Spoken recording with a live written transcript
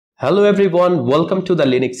Hello everyone, welcome to the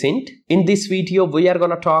linuxhint. In this video, we are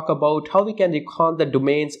going to talk about how we can recon the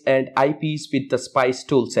domains and IPs with the Spyse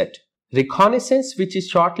toolset. Reconnaissance, which is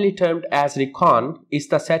shortly termed as recon, is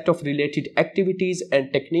the set of related activities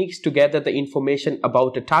and techniques to gather the information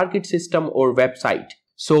about a target system or website.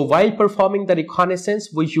 So while performing the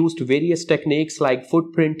reconnaissance, we used various techniques like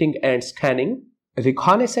footprinting and scanning.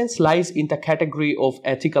 Reconnaissance lies in the category of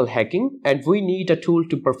ethical hacking, and we need a tool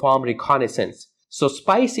to perform reconnaissance. So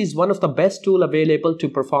Spyse is one of the best tools available to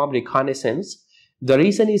perform reconnaissance. The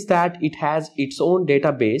reason is that it has its own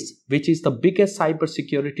database, which is the biggest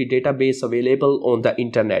cybersecurity database available on the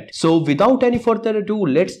internet. So without any further ado,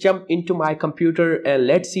 let's jump into my computer and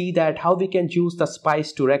let's see that how we can use the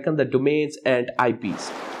Spyse to recon the domains and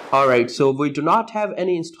IPs. Alright, so we do not have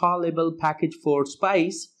any installable package for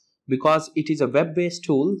Spyse, because it is a web-based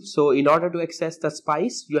tool. So in order to access the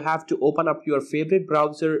Spyse, you have to open up your favorite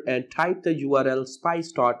browser and type the URL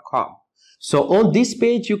spyse.com. So on this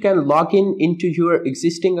page, you can log into your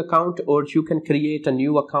existing account, or you can create a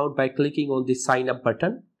new account by clicking on the sign up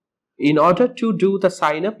button. In order to do the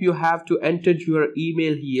sign up, you have to enter your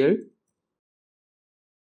email here.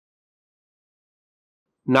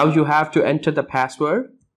 Now you have to enter the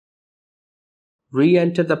password,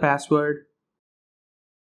 re-enter the password,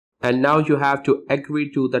 and now you have to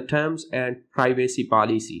agree to the terms and privacy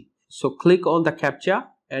policy. So click on the CAPTCHA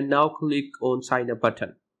and now click on sign up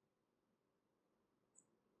button.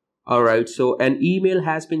 Alright, so an email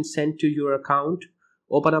has been sent to your account.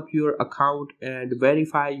 Open up your account and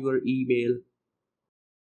verify your email.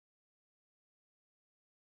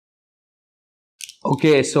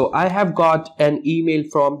 Okay, so I have got an email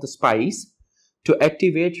from the Spyse. To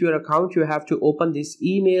activate your account, you have to open this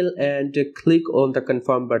email and click on the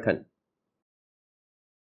confirm button.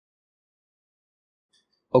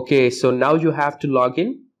 Okay, so now you have to log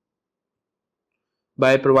in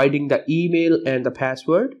by providing the email and the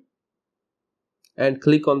password and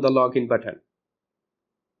click on the login button.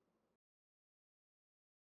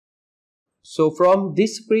 So from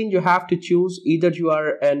this screen, you have to choose either you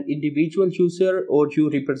are an individual user or you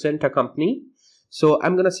represent a company. So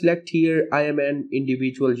I'm going to select here, I am an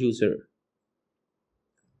individual user.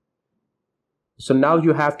 So now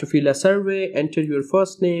you have to fill a survey, enter your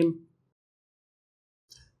first name,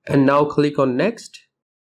 and now click on next.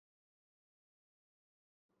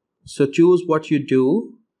 So choose what you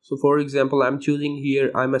do. So for example, I'm choosing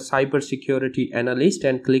here, I'm a cybersecurity analyst,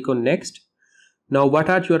 and click on next. Now what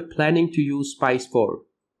are you planning to use Spyse for?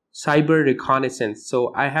 Cyber reconnaissance.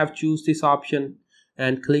 So I have choose this option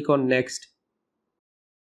and click on next.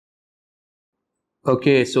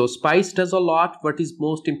 Okay, so Spyse does a lot. What is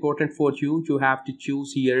most important for you, you have to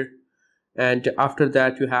choose here, and after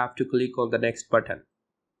that you have to click on the next button.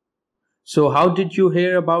 So how did you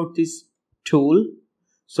hear about this tool?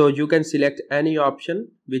 So you can select any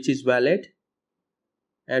option which is valid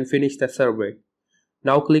and finish the survey.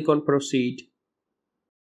 Now click on proceed.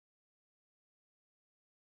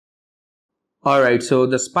 Alright, so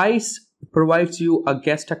the Spyse provides you a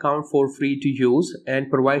guest account for free to use and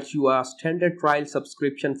provides you a standard trial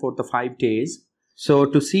subscription for the 5 days. So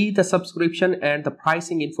to see the subscription and the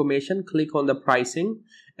pricing information, click on the pricing,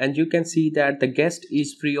 and you can see that the guest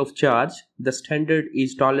is free of charge. The standard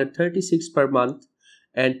is $36 per month,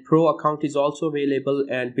 and pro account is also available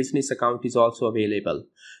and business account is also available.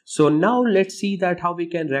 So now let's see that how we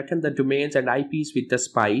can reckon the domains and IPs with the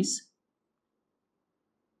Spyse.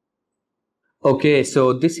 Okay,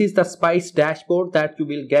 so this is the Spyse dashboard that you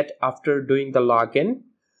will get after doing the login.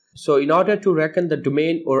 So in order to reckon the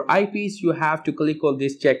domain or IPs, you have to click on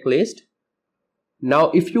this checklist.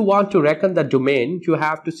 Now if you want to reckon the domain, you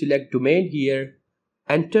have to select domain here,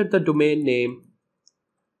 enter the domain name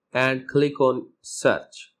and click on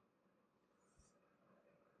search.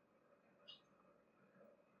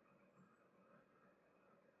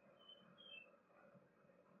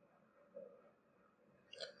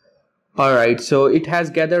 Alright, so it has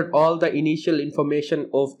gathered all the initial information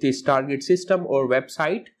of this target system or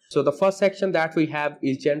website. So the first section that we have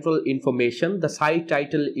is general information. The site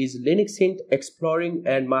title is linuxhint exploring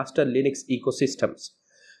and master Linux ecosystems.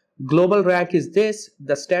 Global rank is this.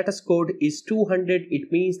 The status code is 200.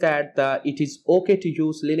 It means that it is okay to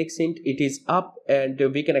use linuxhint. It is up and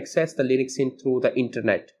we can access the linuxhint through the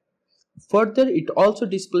internet. Further, it also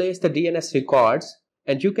displays the DNS records.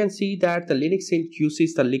 And you can see that the linuxhint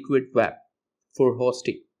uses the liquid web for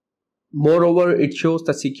hosting. Moreover, it shows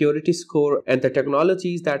the security score and the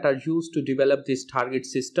technologies that are used to develop this target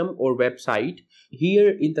system or website.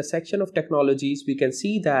 Here in the section of technologies, we can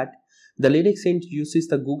see that the linuxhint uses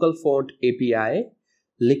the Google Font API,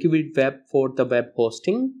 liquid web for the web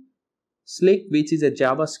hosting, Slick, which is a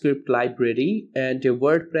JavaScript library, and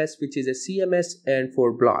WordPress, which is a CMS and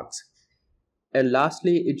for blogs. And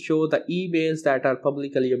lastly, it shows the emails that are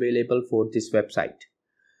publicly available for this website.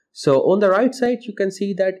 So on the right side, you can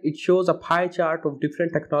see that it shows a pie chart of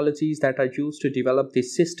different technologies that are used to develop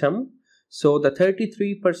this system. So the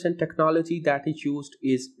 33% technology that is used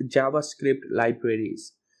is JavaScript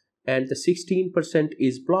libraries, and the 16%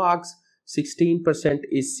 is blogs, 16%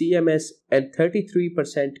 is CMS, and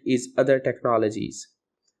 33% is other technologies.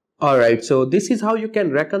 Alright, so this is how you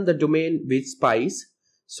can reckon the domain with Spyse.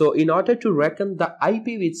 So in order to reckon the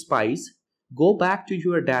IP with Spyse, go back to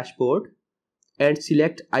your dashboard and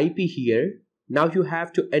select IP here. Now you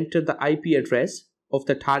have to enter the IP address of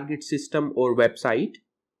the target system or website.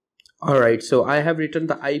 Alright, so I have written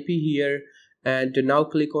the IP here, and now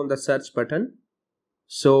click on the search button.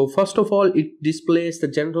 So first of all, it displays the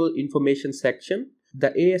general information section.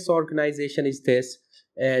 The AS organization is this,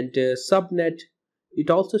 and subnet. It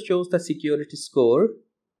also shows the security score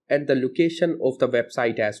and the location of the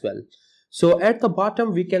website as well. So at the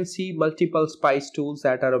bottom, we can see multiple Spyse tools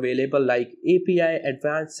that are available, like API,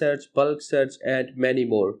 advanced search, bulk search, and many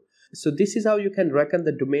more. So this is how you can reckon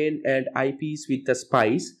the domain and IPs with the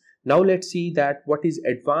Spyse. Now let's see that what is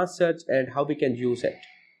advanced search and how we can use it.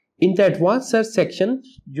 In the advanced search section,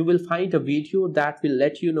 you will find a video that will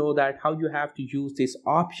let you know that how you have to use this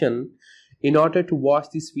option. In order to watch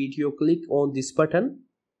this video, click on this button.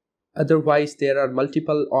 Otherwise, there are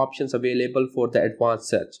multiple options available for the advanced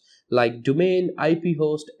search, like domain, IP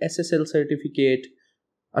host, SSL certificate,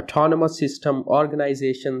 autonomous system,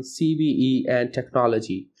 organization, CVE, and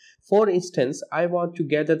technology. For instance, I want to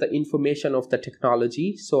gather the information of the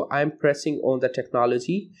technology, so I'm pressing on the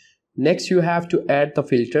technology. Next, you have to add the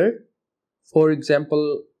filter. For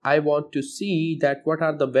example, I want to see that what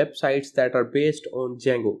are the websites that are based on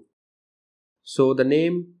Django. So the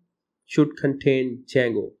name should contain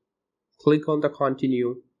Django. Click on the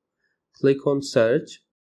continue. Click on search.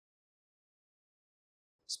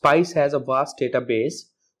 Spyse has a vast database.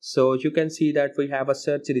 So you can see that we have a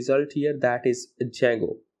search result here that is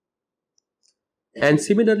Django. And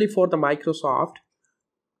similarly for the Microsoft,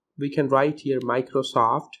 we can write here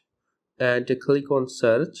Microsoft and click on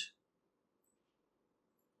search.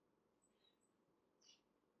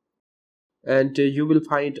 And you will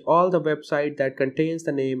find all the website that contains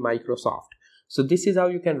the name Microsoft. So this is how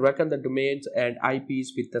you can reckon the domains and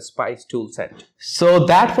IPs with the Spyse toolset. So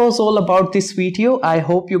that was all about this video. I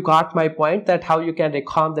hope you got my point that how you can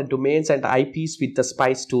reckon the domains and IPs with the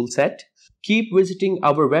Spyse toolset. Keep visiting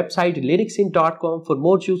our website linuxhint.com for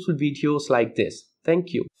more useful videos like this.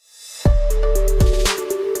 Thank you.